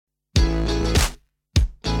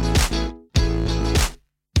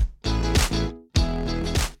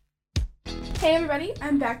Hey everybody,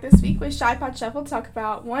 I'm back this week with Shy Pod Shuffle to talk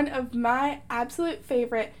about one of my absolute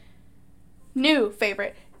new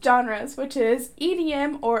favorite genres, which is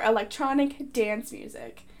EDM or electronic dance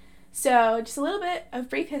music. So, just a little bit of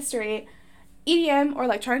brief history. EDM or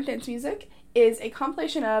electronic dance music is a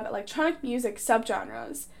compilation of electronic music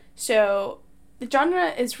subgenres. So, the genre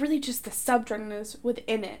is really just the subgenres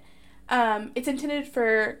within it. It's intended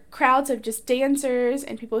for crowds of just dancers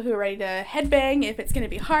and people who are ready to headbang if it's going to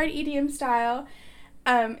be hard EDM style.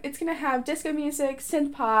 It's going to have disco music,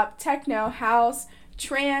 synth pop, techno, house,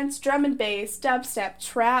 trance, drum and bass, dubstep,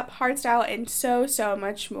 trap, hardstyle, and so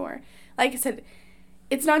much more. Like I said,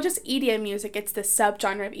 it's not just EDM music, it's the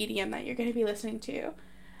subgenre of EDM that you're going to be listening to.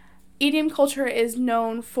 EDM culture is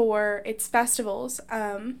known for its festivals,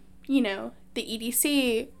 the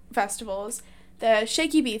EDC festivals, the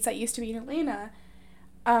Shaky Beats that used to be in Atlanta,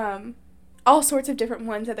 all sorts of different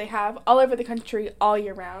ones that they have all over the country all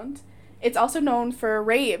year round. It's also known for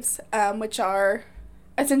raves, which are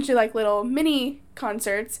essentially like little mini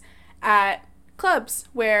concerts at clubs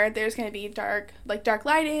where there's going to be dark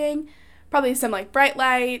lighting, probably some like bright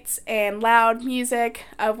lights and loud music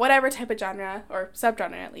of whatever type of genre, or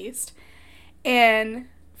subgenre at least. And,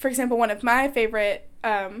 for example, one of my favorite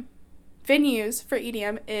venues for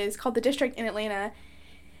EDM is called The District in Atlanta.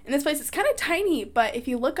 And this place is kind of tiny, but if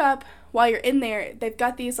you look up while you're in there, they've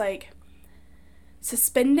got these like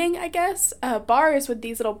suspending, bars with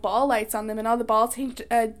these little ball lights on them, and all the balls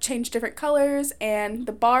change different colors, and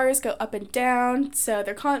the bars go up and down, so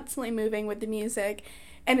they're constantly moving with the music,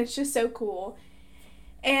 and it's just so cool.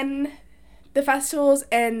 And the festivals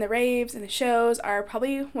and the raves and the shows are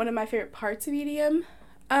probably one of my favorite parts of EDM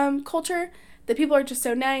culture. The people are just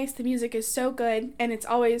so nice, the music is so good, and it's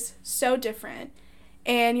always so different.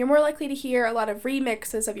 And you're more likely to hear a lot of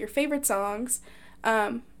remixes of your favorite songs.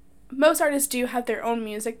 Most artists do have their own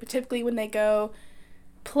music, but typically when they go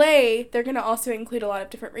play, they're going to also include a lot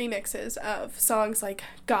of different remixes of songs like,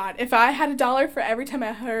 God, if I had $1 for every time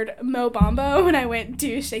I heard Mo Bamba when I went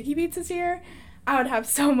to Shaky Beats this year, I would have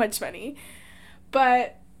so much money.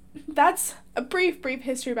 But that's a brief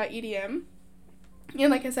history about EDM. And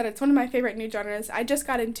like I said, it's one of my favorite new genres. I just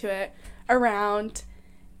got into it around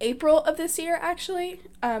April of this year, actually.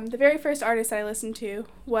 The very first artist I listened to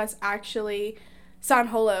was actually San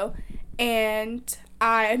Holo, and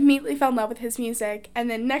I immediately fell in love with his music. And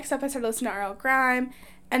then next up I started listening to RL Grime,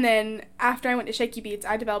 and then after I went to Shaky Beats,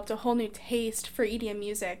 I developed a whole new taste for EDM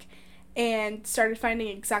music and started finding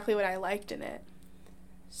exactly what I liked in it.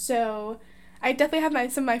 So I definitely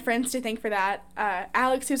have some of my friends to thank for that.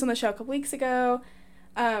 Alex, who was on the show a couple weeks ago,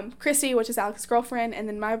 Christy, which is Alex's girlfriend, and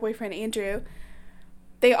then my boyfriend Andrew.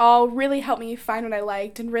 They all really helped me find what I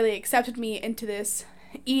liked and really accepted me into this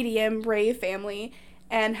EDM rave family,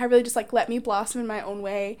 and have really just let me blossom in my own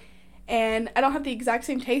way. And I don't have the exact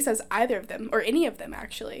same taste as either of them, or any of them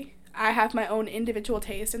actually. I have my own individual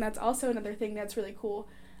taste, and that's also another thing that's really cool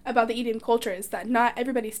about the EDM culture, is that not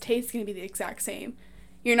everybody's taste is going to be the exact same.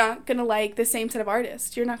 You're not going to like the same set of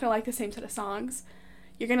artists. You're not going to like the same set of songs.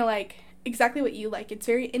 You're going to like exactly what you like. It's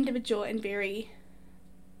very individual and very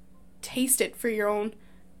taste it for your own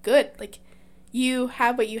good. Like, you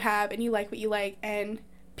have what you have and you like what you like, and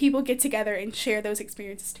people get together and share those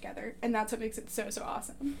experiences together, and that's what makes it so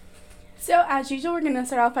awesome. So as usual, we're going to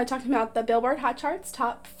start off by talking about the Billboard Hot Charts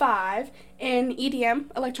top 5 in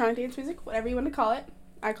EDM, electronic dance music, whatever you want to call it.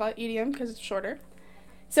 I call it EDM because it's shorter.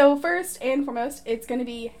 So first and foremost, it's going to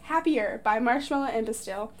be Happier by Marshmello and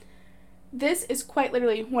Bastille. This is quite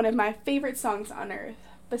literally one of my favorite songs on earth.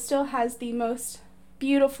 Bastille has the most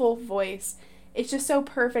beautiful voice. It's just so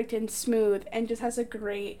perfect and smooth and just has a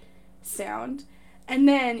great sound. And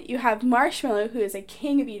then you have Marshmello, who is a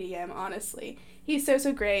king of EDM, honestly. He's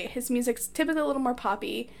so great. His music's typically a little more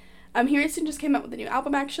poppy. He recently just came out with a new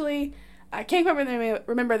album, actually. I can't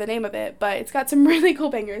remember the name of it, but it's got some really cool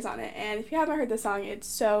bangers on it. And if you haven't heard the song, it's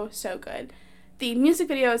so good. The music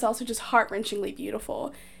video is also just heart-wrenchingly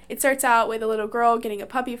beautiful. It starts out with a little girl getting a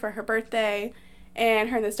puppy for her birthday, and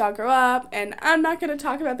her and this dog grow up, and I'm not going to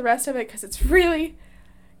talk about the rest of it because it's really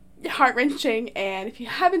heart-wrenching, and if you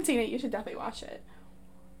haven't seen it, you should definitely watch it.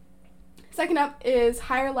 Second up is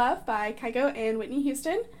Higher Love by Kygo and Whitney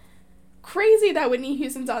Houston. Crazy that Whitney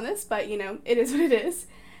Houston's on this, but, it is what it is.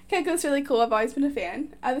 Kygo's really cool. I've always been a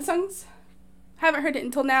fan. The songs, haven't heard it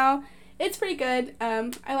until now. It's pretty good.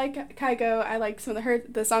 I like Kygo. I like some of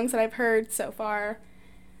the songs that I've heard so far.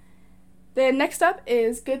 Then next up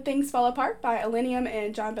is Good Things Fall Apart by Illenium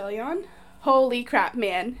and Jon Bellion. Holy crap,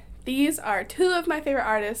 man. These are two of my favorite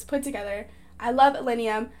artists put together. I love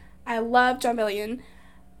Illenium. I love Jon Bellion.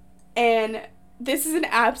 And this is an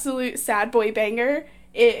absolute sad boy banger.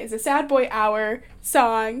 It is a sad boy hour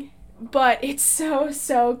song, but it's so,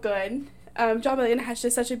 so good. John Boyega has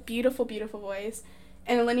just such a beautiful, beautiful voice,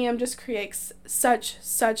 and Illenium just creates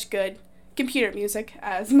such good computer music,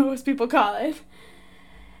 as most people call it.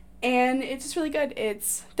 And it's just really good.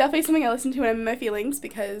 It's definitely something I listen to when I'm in my feelings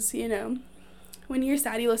because, when you're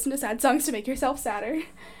sad, you listen to sad songs to make yourself sadder.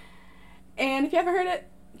 And if you haven't heard it,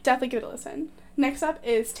 definitely give it a listen. Next up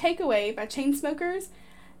is Take Away by Chainsmokers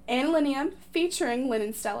and Illenium featuring Lynn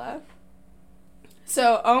and Stella.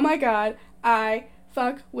 So, oh my god, I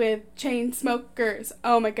fuck with Chainsmokers.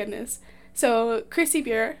 Oh my goodness. So, Chrissy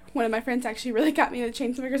Beer, one of my friends, actually really got me into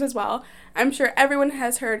Chainsmokers as well. I'm sure everyone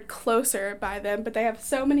has heard Closer by them, but they have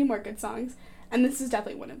so many more good songs, and this is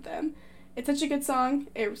definitely one of them. It's such a good song.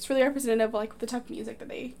 It's really representative of the type of music that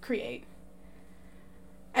they create.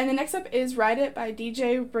 And the next up is Ride It by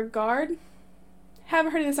DJ Regard.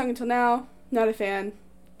 Haven't heard of this song until now. Not a fan.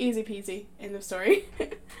 Easy peasy. End of story.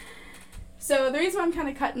 So the reason why I'm kind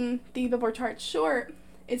of cutting the Billboard chart short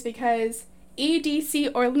is because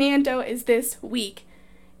EDC Orlando is this week.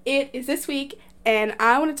 It is this week, and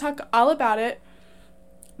I want to talk all about it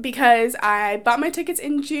because I bought my tickets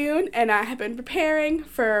in June, and I have been preparing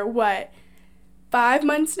for, 5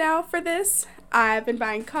 months now for this. I've been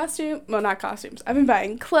buying not costumes. I've been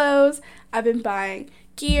buying clothes. I've been buying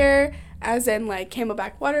gear, as in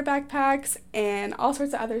Camelback water backpacks and all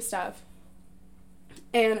sorts of other stuff.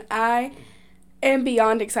 And I am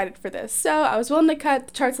beyond excited for this. So I was willing to cut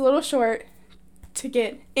the charts a little short to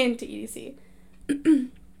get into EDC.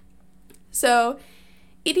 So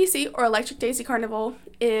EDC, or Electric Daisy Carnival,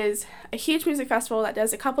 is a huge music festival that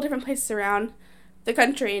does a couple different places around the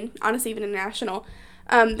country, and honestly even international.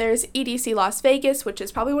 There's EDC Las Vegas, which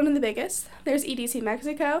is probably one of the biggest. There's EDC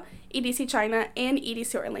Mexico, EDC China, and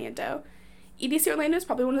EDC Orlando. EDC Orlando is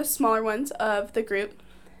probably one of the smaller ones of the group,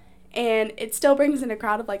 and it still brings in a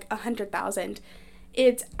crowd of 100,000.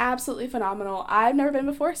 It's absolutely phenomenal. I've never been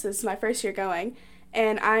before, so this is my first year going,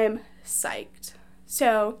 and I am psyched.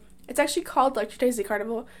 So it's actually called Electric Daisy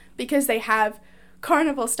Carnival because they have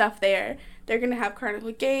carnival stuff there. They're going to have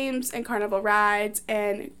carnival games and carnival rides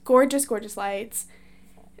and gorgeous, gorgeous lights.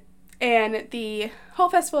 And the whole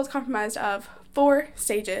festival is comprised of 4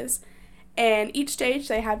 stages. And each stage,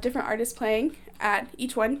 they have different artists playing at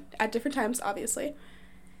each one at different times, obviously.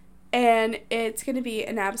 And it's going to be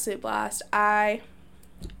an absolute blast. I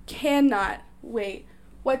cannot wait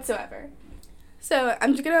whatsoever. So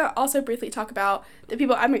I'm just going to also briefly talk about the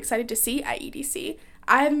people I'm excited to see at EDC.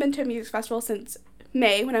 I haven't been to a music festival since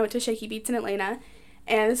May when I went to Shaky Beats in Atlanta.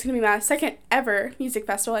 And this is going to be my second ever music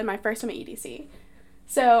festival and my first time at EDC.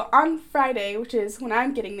 So on Friday, which is when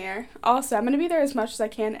I'm getting there, also I'm going to be there as much as I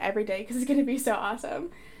can every day because it's going to be so awesome.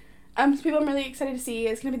 Some people I'm really excited to see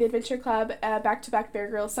is going to be the Adventure Club, back-to-back Bear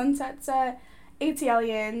Grylls Sunset Set,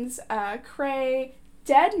 ATLiens, Cray,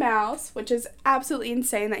 Deadmau5, which is absolutely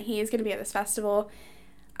insane that he is going to be at this festival.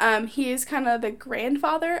 He is kind of the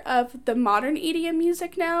grandfather of the modern EDM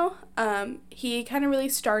music now. He kind of really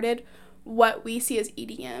started what we see as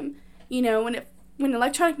EDM. When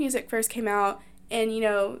electronic music first came out, and,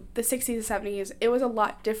 the 60s and 70s, it was a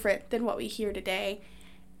lot different than what we hear today.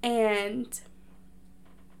 And,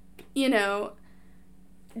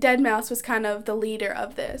 Deadmau5 was kind of the leader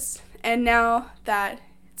of this. And now that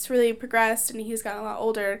it's really progressed and he's gotten a lot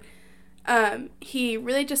older, he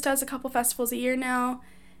really just does a couple festivals a year now.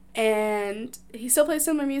 And he still plays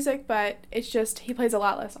similar music, but it's just he plays a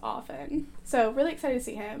lot less often. So really excited to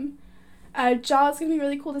see him. Jaw's going to be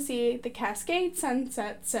really cool to see. The Cascade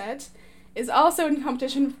Sunset Set is also in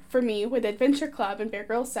competition for me with Adventure Club and Bear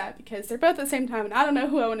Grylls Set because they're both at the same time and I don't know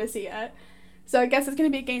who I want to see yet. So I guess it's going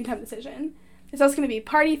to be a game time decision. There's also going to be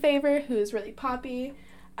Party Favor, who's really poppy,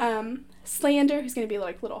 Slander, who's going to be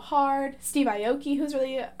little hard, Steve Aoki, who's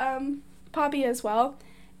really poppy as well,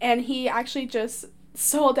 and he actually just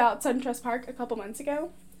sold out SunTrust Park a couple months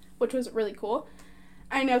ago, which was really cool.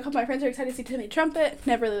 I know a couple of my friends are excited to see Timmy Trumpet,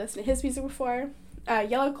 never really listened to his music before.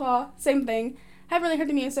 Yellow Claw, same thing. Haven't really heard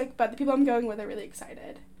the music, but the people I'm going with are really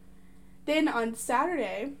excited. Then on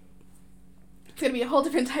Saturday, it's going to be a whole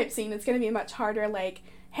different type scene. It's going to be a much harder,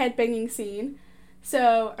 headbanging scene.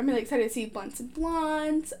 So I'm really excited to see Blunts and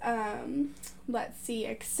Blondes. Let's see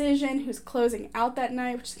Excision, who's closing out that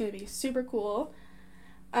night, which is going to be super cool.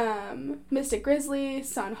 Mystic Grizzly,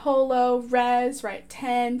 San Holo, Rez, Right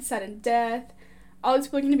 10, Sudden Death. All these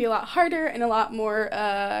people are going to be a lot harder and a lot more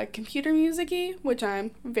computer music-y, which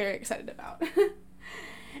I'm very excited about.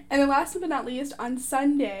 And then last but not least, on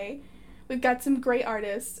Sunday, we've got some great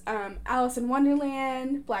artists. Alice in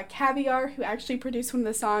Wonderland, Black Caviar, who actually produced one of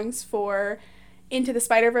the songs for Into the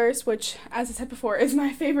Spider-Verse, which, as I said before, is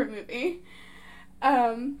my favorite movie.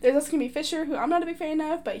 There's also going to be Fisher, who I'm not a big fan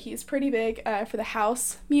of, but he's pretty big for the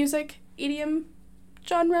house music, EDM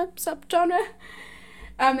subgenre.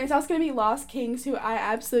 There's also going to be Lost Kings, who I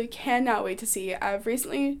absolutely cannot wait to see. I've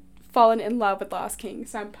recently fallen in love with Lost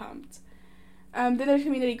Kings, so I'm pumped. Then there's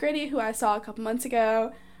going to be Nitty Gritty, who I saw a couple months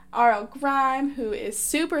ago. R.L. Grime, who is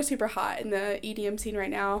super, super hot in the EDM scene right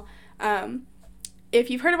now. If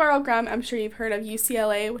you've heard of R.L. Grime, I'm sure you've heard of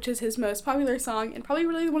UCLA, which is his most popular song, and probably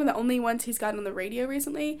really one of the only ones he's gotten on the radio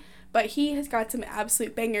recently, but he has got some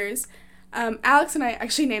absolute bangers. Alex and I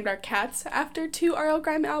actually named our cats after 2 R.L.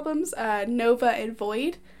 Grime albums, Nova and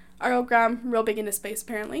Void. R.L. Grime, real big into space,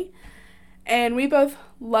 apparently. And we both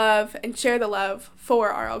love and share the love for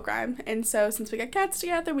R.L. Grime, and so since we got cats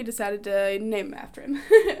together, we decided to name him after him.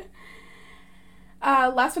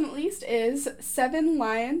 Last but not least is Seven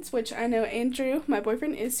Lions, which I know Andrew, my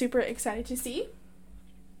boyfriend, is super excited to see.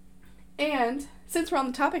 And since we're on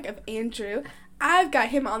the topic of Andrew, I've got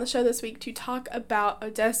him on the show this week to talk about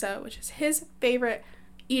ODESZA, which is his favorite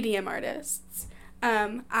EDM artists.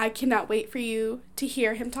 I cannot wait for you to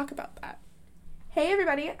hear him talk about that. Hey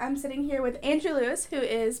everybody, I'm sitting here with Andrew Lewis, who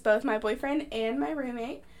is both my boyfriend and my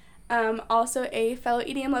roommate. Also a fellow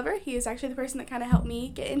EDM lover. He is actually the person that kind of helped me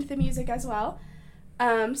get into the music as well.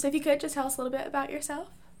 So if you could just tell us a little bit about yourself.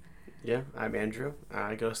 Yeah, I'm Andrew.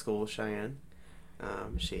 I go to school with Cheyenne.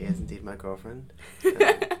 She is indeed my girlfriend.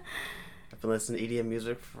 I've been listening to EDM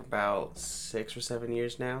music for about 6 or 7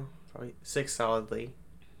 years now. Probably 6 solidly.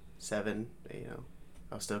 7,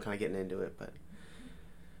 I was still kind of getting into it, but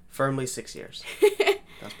firmly 6 years.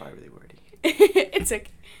 That's probably really wordy. It's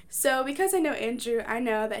okay. So because I know Andrew, I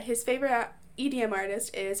know that his favorite EDM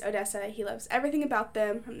artist is ODESZA. He loves everything about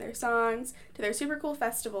them, from their songs to their super cool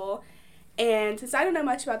festival. And since I don't know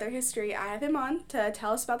much about their history, I have him on to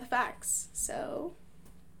tell us about the facts. So,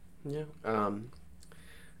 yeah,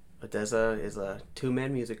 ODESZA is a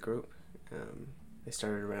 2-man music group. They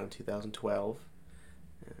started around 2012.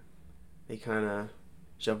 They kind of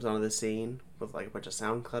jumped onto the scene with like a bunch of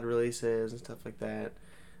SoundCloud releases and stuff like that.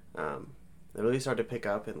 They really started to pick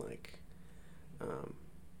up in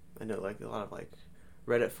I know like a lot of like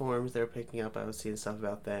Reddit forums they were picking up. I was seeing stuff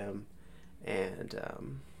about them, and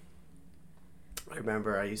I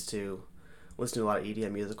remember I used to listen to a lot of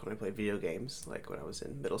EDM music when I played video games, like when I was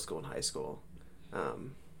in middle school and high school.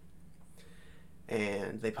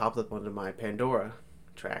 And they popped up onto my Pandora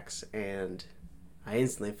tracks, and I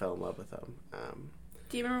instantly fell in love with them.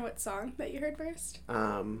 Do you remember what song that you heard first?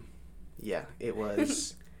 Yeah, it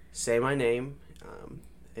was Say My Name.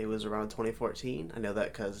 It was around 2014. I know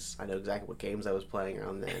that because I know exactly what games I was playing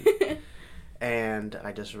around then. And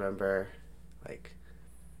I just remember, like,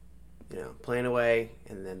 playing away,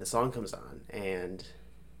 and then the song comes on, and,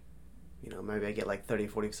 maybe I get like 30,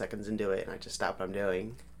 40 seconds into it, and I just stop what I'm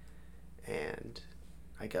doing, and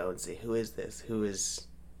I go and see, who is this? Who is,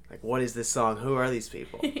 like, what is this song? Who are these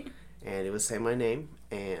people? And it was Say My Name,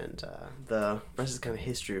 and the rest is kind of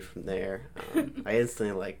history from there. I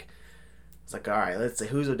instantly, was like, all right, let's see,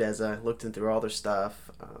 who's ODESZA? I looked in through all their stuff.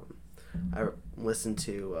 I listened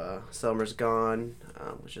to Summer's Gone,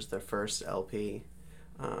 which is their first LP.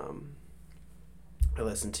 I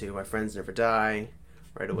listened to My Friends Never Die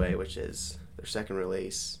right away, which is their second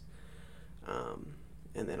release.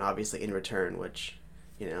 And then obviously In Return, which,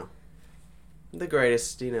 the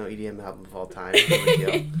greatest, EDM album of all time.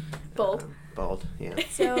 Bold. Bold, yeah.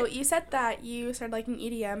 So you said that you started liking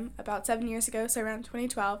EDM about 7 years ago, so around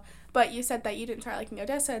 2012, but you said that you didn't start liking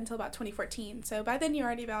ODESZA until about 2014. So by then you were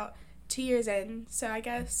already about 2 years in. So I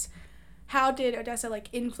guess, how did ODESZA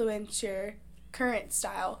influence your current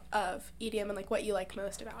style of EDM and what you like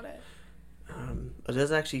most about it?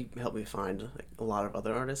 ODESZA actually helped me find a lot of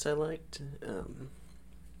other artists I liked.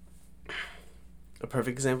 A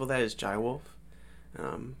perfect example of that is Jai Wolf.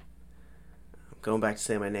 Going back to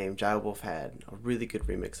Say My Name, Jai Wolf had a really good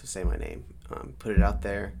remix of Say My Name. Put it out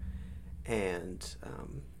there, and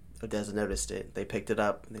ODESZA noticed it. They picked it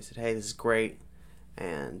up, and they said, hey, this is great,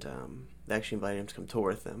 and they actually invited him to come tour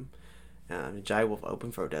with them. Jai Wolf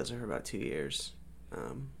opened for ODESZA for about 2 years,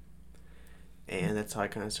 and that's how I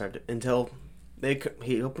kind of started, until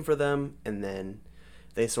he opened for them, and then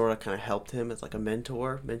they sort of kind of helped him as a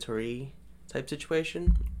mentoree type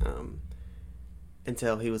situation,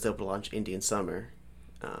 until he was able to launch Indian Summer.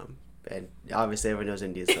 And obviously everyone knows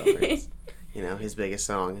Indian Summer. It's, his biggest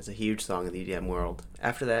song. Is a huge song in the EDM world.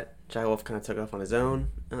 After that, Jai Wolf kind of took off on his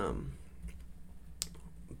own,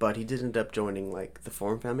 but he did end up joining the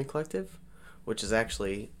Form Family Collective, which is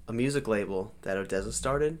actually a music label that ODESZA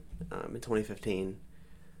started in 2015.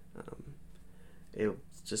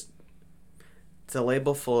 It's a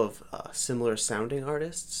label full of similar sounding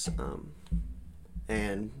artists.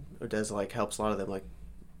 and Odessa like helps a lot of them like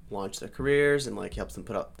launch their careers and like help them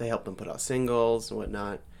put out singles and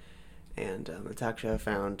whatnot. And it's actually I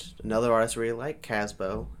found another artist I really like,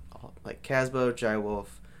 Casbo, Jai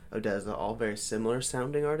Wolf, Odessa, all very similar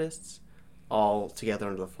sounding artists, all together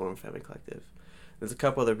under the Forum Family Collective. There's a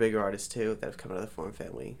couple other bigger artists too that have come out of the Forum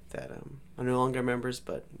Family that are no longer members,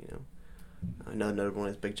 but another notable one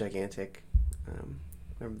is Big Gigantic.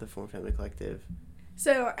 Remember the Forum Family Collective.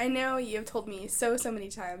 So I know you've told me so many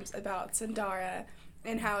times about Sundara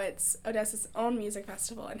and how it's Odessa's own music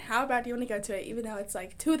festival and how bad you want to go to it, even though it's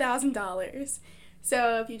like $2,000.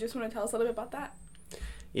 So if you just want to tell us a little bit about that.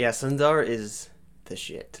 Yeah, Sundara is the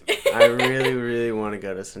shit. I really, really want to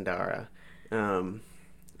go to Sundara.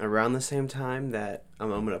 Around the same time that A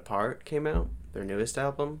Moment Apart came out, their newest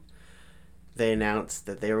album, they announced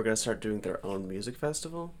that they were going to start doing their own music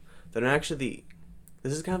festival. They're not actually...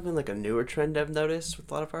 This has kind of been like a newer trend I've noticed with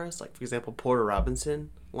a lot of artists. Like, for example, Porter Robinson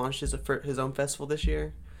launched his own festival this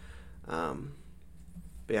year. But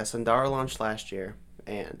yeah, Sundara launched last year.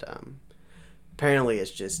 And apparently it's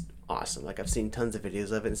just awesome. Like, I've seen tons of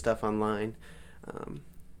videos of it and stuff online.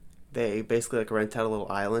 They basically like rent out a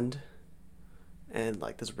little island. And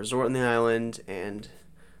like there's a resort on the island. And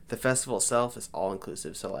the festival itself is all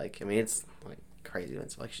inclusive. So like, I mean, it's like crazy.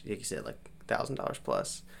 It's like you said, like $1,000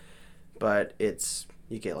 plus. But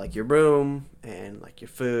you get like your room and like your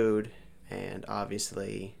food and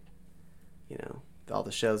obviously, all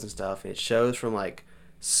the shows and stuff. And it shows from like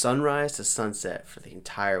sunrise to sunset for the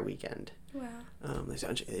entire weekend. Wow.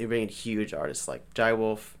 They bring in huge artists like Jai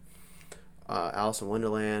Wolf, Alice in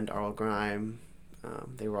Wonderland, Arl Grime.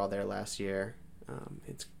 They were all there last year.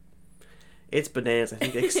 It's bananas. I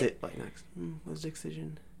think what was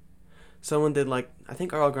Excision? Someone did I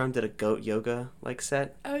think Arl Grime did a goat yoga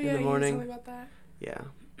set in the morning. Oh yeah, you told me about that. Yeah.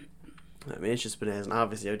 I mean, it's just bananas. And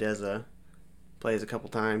obviously Odessa plays a couple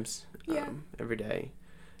times every day.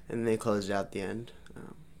 And they closed it out at the end.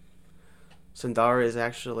 Sundara is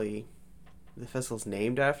actually, the festival's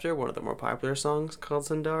named after one of the more popular songs called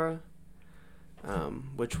Sundara,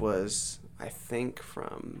 which was, I think,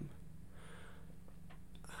 I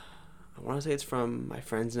want to say it's from My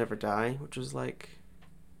Friends Never Die, which was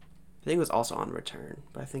I think it was also on Return,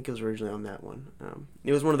 but I think it was originally on that one.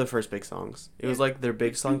 It was one of the first big songs. It was their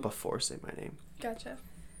big song before Say My Name. Gotcha.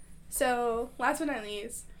 So, last but not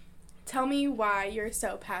least, tell me why you're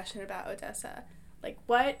so passionate about Odessa.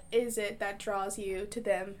 What is it that draws you to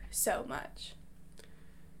them so much?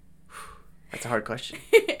 That's a hard question.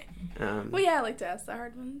 Well, yeah, I like to ask the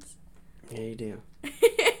hard ones. Yeah, you do.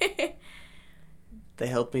 They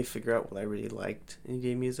helped me figure out what I really liked in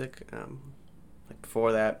EDM music.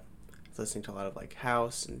 Before that, I was listening to a lot of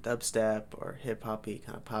house and dubstep or hip hoppy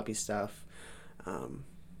kind of poppy stuff.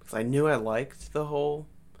 Because I knew I liked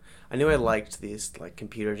these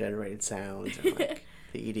computer generated sounds and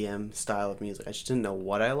the EDM style of music. I just didn't know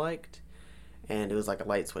what I liked, and it was like a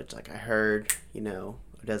light switch. I heard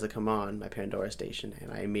Odessa come on my Pandora station,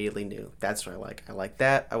 and I immediately knew that's what I like. I like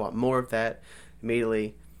that. I want more of that.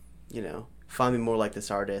 Immediately, find me more like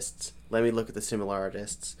this artist. Let me look at the similar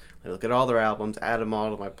artists. Let me look at all their albums, add them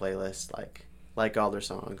all to my playlist, like all their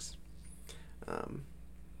songs.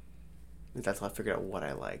 That's how I figured out what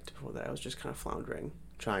I liked. Before that, I was just kind of floundering,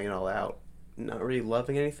 trying it all out, not really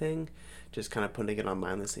loving anything, just kind of putting it on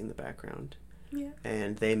mindlessly in the background. Yeah.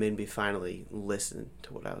 And they made me finally listen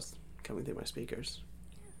to what I was coming through my speakers.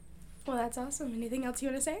 Well, that's awesome. Anything else you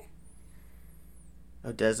want to say?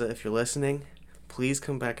 Odessa, if you're listening, please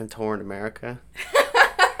come back and tour in America.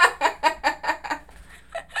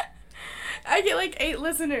 I get 8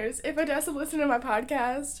 listeners. If Odessa listened to my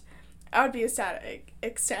podcast, I would be ecstatic.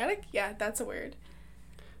 Ecstatic? Yeah, that's a word.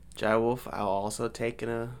 Jai Wolf, I'll also take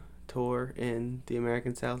a tour in the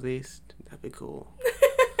American Southeast. That'd be cool.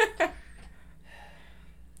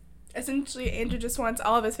 Essentially, Andrew just wants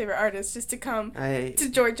all of his favorite artists just to come to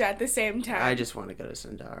Georgia at the same time. I just want to go to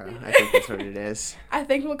Sundara. I think that's what it is. I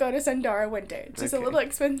think we'll go to Sundara one day. It's just a little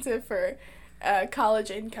expensive for college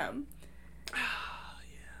income. Oh,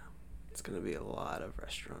 yeah. It's going to be a lot of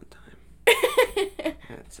restaurant time.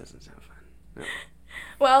 That doesn't sound fun. No.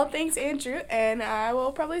 Well, thanks, Andrew, and I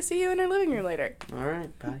will probably see you in our living room later. All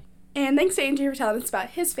right, bye. And thanks to Andrew for telling us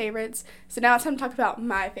about his favorites. So now it's time to talk about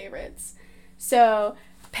my favorites. So,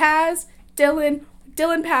 Paz, Dylan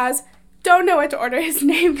Paz, don't know what to order, his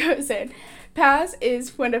name goes in. Paz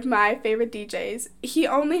is one of my favorite DJs. He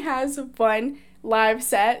only has one live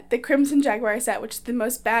set, the Crimson Jaguar set, which is the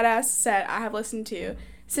most badass set I have listened to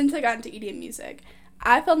since I got into EDM music.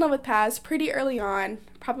 I fell in love with Paz pretty early on,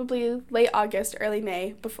 probably late August, early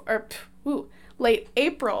May, late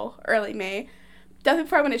April, early May, definitely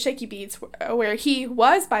before I went to Shaky Beats, where he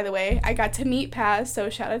was, by the way, I got to meet Paz, so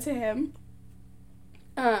shout out to him.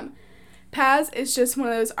 Paz is just one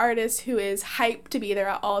of those artists who is hyped to be there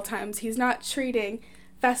at all times. He's not treating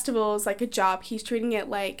festivals like a job. He's treating it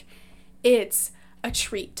like it's a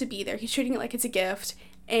treat to be there. He's treating it like it's a gift,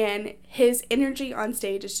 and his energy on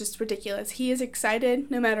stage is just ridiculous. He is excited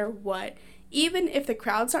no matter what. Even if the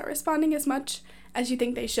crowd's not responding as much as you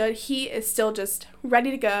think they should, he is still just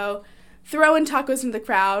ready to go, throwing tacos into the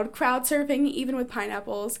crowd surfing even with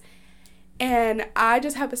pineapples. And I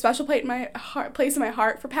just have a special place in my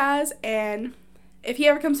heart for Paz, and if he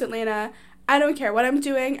ever comes to Atlanta, I don't care what I'm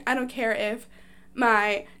doing. I don't care if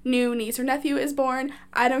my new niece or nephew is born.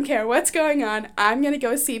 I don't care what's going on. I'm going to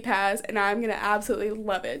go see Paz, and I'm going to absolutely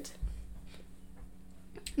love it.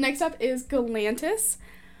 Next up is Galantis.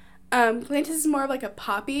 Galantis is more of like a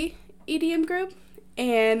poppy EDM group,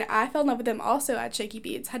 and I fell in love with them also at Shaky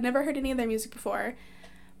Beats. Had never heard any of their music before,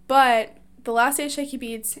 but the last day of Shaky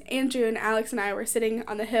Beats, Andrew and Alex and I were sitting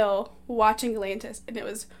on the hill watching Galantis, and it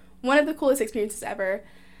was one of the coolest experiences ever.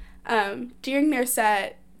 During their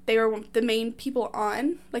set, they were the main people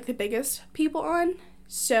on, like the biggest people on,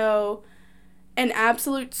 so an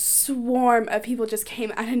absolute swarm of people just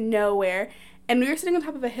came out of nowhere, and we were sitting on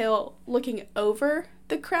top of a hill looking over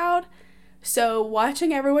the crowd, so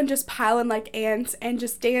watching everyone just pile in like ants and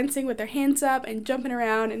just dancing with their hands up and jumping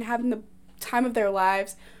around and having the time of their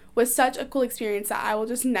lives was such a cool experience that I will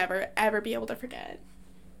just never, ever be able to forget.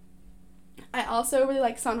 I also really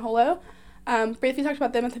like San Holo. Briefly talked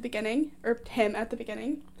about them at the beginning, or him at the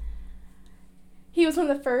beginning. He was one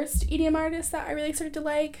of the first EDM artists that I really started to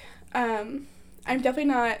like. I'm definitely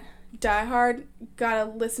not diehard,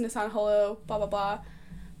 gotta listen to San Holo, blah, blah, blah.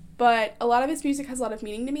 But a lot of his music has a lot of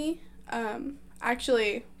meaning to me.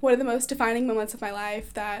 Actually, one of the most defining moments of my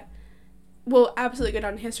life that will absolutely go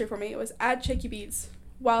down in history for me was at Shaky Beats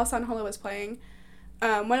while San Holo was playing.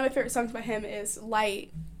 One of my favorite songs by him is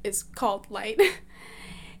called Light.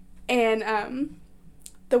 And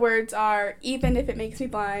the words are, even if it makes me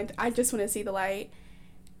blind, I just want to see the light.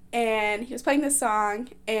 And he was playing this song,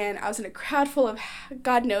 and I was in a crowd full of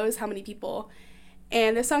God knows how many people.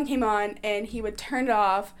 And this song came on, and he would turn it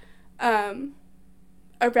off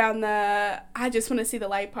around the I just want to see the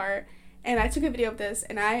light part. And I took a video of this,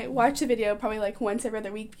 and I watched the video probably like once every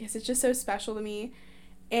other week because it's just so special to me.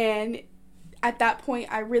 And at that point,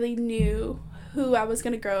 I really knew who I was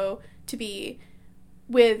going to grow to be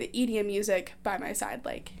with EDM music by my side.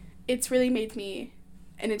 Like, it's really made me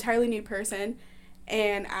an entirely new person,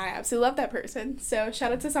 and I absolutely love that person. So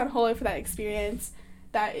shout out to San Holo for that experience.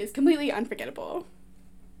 That is completely unforgettable.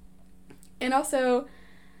 And also,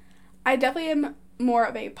 I definitely am more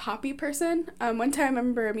of a poppy person. One time I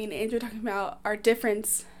remember me and Andrew talking about our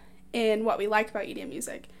difference in what we like about EDM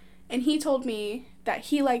music. And he told me that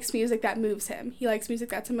he likes music that moves him. He likes music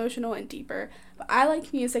that's emotional and deeper. But I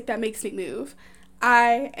like music that makes me move.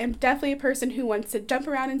 I am definitely a person who wants to jump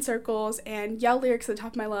around in circles and yell lyrics at the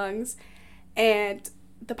top of my lungs. And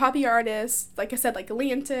the poppy artists, like I said, like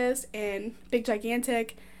Galantis and Big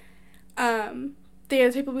Gigantic, they're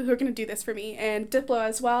the people who are going to do this for me. And Diplo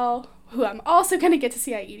as well, who I'm also going to get to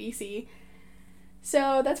see at EDC.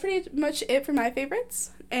 So that's pretty much it for my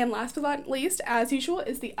favorites. And last but not least, as usual,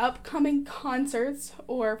 is the upcoming concerts,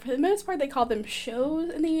 or for the most part, they call them shows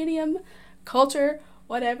in the EDM culture,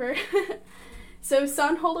 whatever. So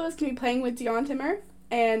San Holo is going to be playing with Dion Timmer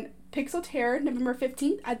and Pixel Terror November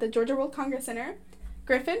 15th at the Georgia World Congress Center.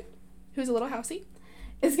 Griffin, who's a little housey,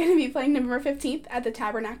 is going to be playing November 15th at the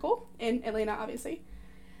Tabernacle in Atlanta, obviously.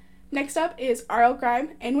 Next up is R.L.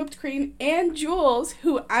 Grime and Whipped Cream and Jules,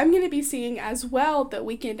 who I'm going to be seeing as well the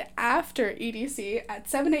weekend after EDC at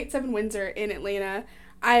 787 Windsor in Atlanta.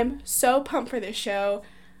 I'm so pumped for this show.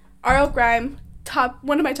 R.L. Grime,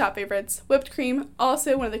 one of my top favorites. Whipped Cream,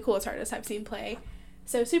 also one of the coolest artists I've seen play.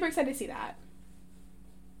 So super excited to see that.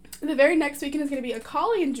 The very next weekend is going to be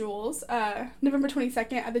Akali and Jules, November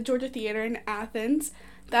 22nd at the Georgia Theater in Athens.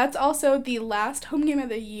 That's also the last home game of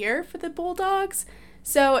the year for the Bulldogs.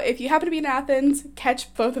 So if you happen to be in Athens,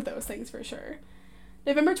 catch both of those things for sure.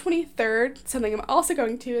 November 23rd, something I'm also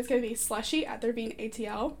going to, is going to be Slushy at the Ravine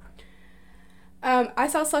ATL. I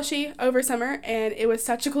saw Slushy over summer, and it was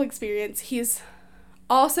such a cool experience. He's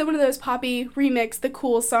also one of those poppy remix the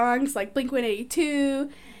cool songs like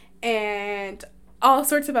Blink-182 and all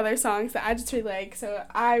sorts of other songs that I just really like. So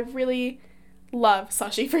I really love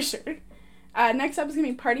Slushy for sure. Next up is going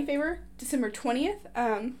to be Party Favor, December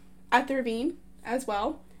 20th at the Ravine as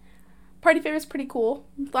well. Party Favor is pretty cool.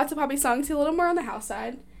 Lots of poppy songs, a little more on the house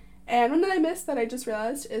side. And one that I missed that I just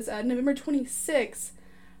realized is November 26th.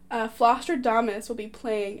 Flosstradamus will be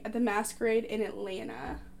playing at the Masquerade in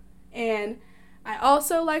Atlanta. And I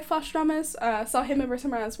also like Flosstradamus. Saw him over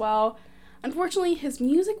summer as well. Unfortunately, his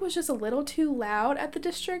music was just a little too loud at the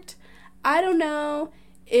district. I don't know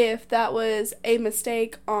if that was a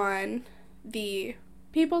mistake on the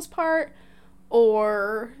people's part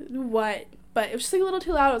or what, but it was just like a little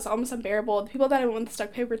too loud. It was almost unbearable. The people that went with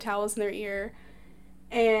stuck paper towels in their ear,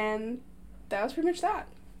 and that was pretty much that.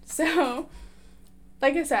 So,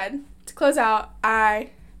 like I said, to close out, I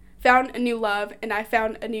found a new love and I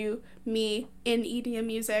found a new me in EDM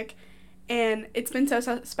music, and it's been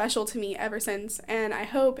so special to me ever since. And I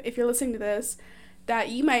hope if you're listening to this that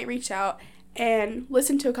you might reach out and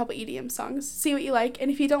listen to a couple EDM songs, see what you like,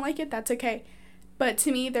 and if you don't like it, that's okay. But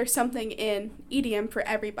to me, there's something in EDM for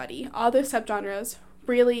everybody. All those subgenres,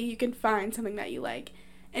 really, you can find something that you like.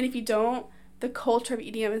 And if you don't, the culture of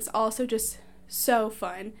EDM is also just so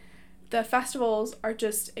fun. The festivals are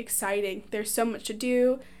just exciting. There's so much to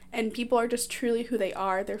do, and people are just truly who they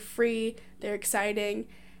are. They're free, they're exciting,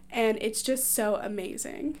 and it's just so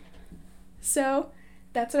amazing. So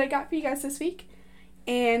that's what I got for you guys this week.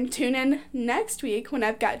 And tune in next week when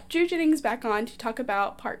I've got Drew Jennings back on to talk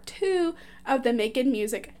about part 2 of the Making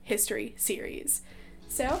Music History series.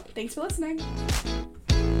 So, thanks for listening.